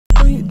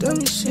you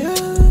dummy shit.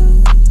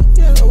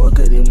 Yeah, I woke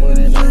up this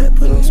morning, I had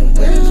put on some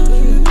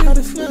bands. How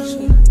to feel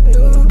shit. They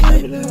gon' cap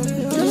it down.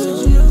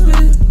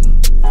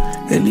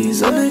 And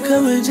these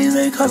undercover jeans,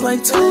 they cost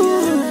like 2.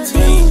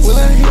 When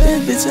I hit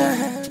that bitch, I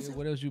had.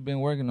 What else you been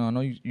working on? I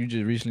know you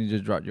just recently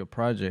dropped your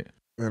project.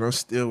 Man, I'm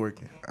still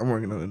working. I'm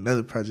working on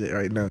another project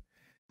right now.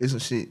 It's some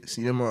shit.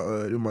 See, they're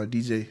my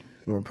DJ,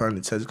 my partner,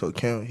 Tezco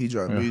Cam. He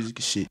dropped music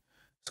and shit.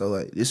 So,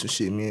 like, this some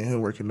shit me and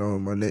him working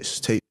on my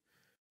next tape.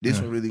 This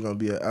one really gonna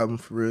be an album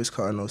for real. It's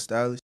called No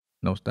Stylist.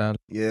 No Stylist?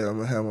 Yeah, I'm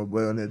gonna have my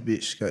boy on that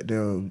bitch.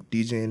 Goddamn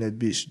DJing that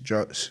bitch,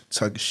 drops,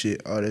 talking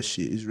shit, all that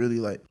shit. It's really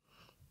like,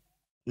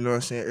 you know what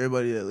I'm saying?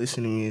 Everybody that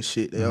listen to me and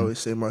shit, they always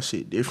say my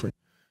shit different.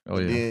 Oh,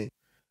 yeah. Then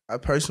I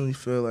personally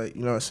feel like,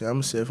 you know what I'm saying? I'm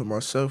gonna say it for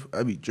myself.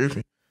 I be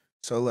dripping.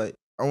 So, like,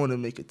 I wanna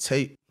make a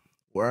tape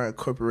where I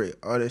incorporate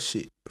all that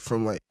shit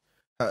from, like,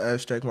 how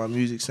abstract my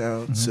music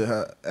sounds to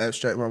how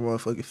abstract my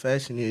motherfucking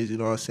fashion is, you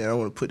know what I'm saying? I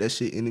want to put that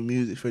shit in the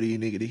music for these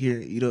niggas to hear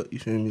and eat up, you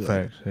feel me?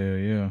 Facts, hell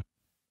yeah.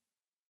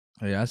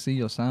 Hey, I see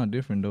your sound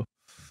different, though,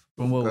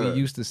 from what we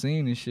used to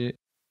seeing and shit.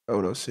 That's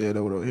what I said,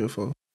 that's what I'm here for.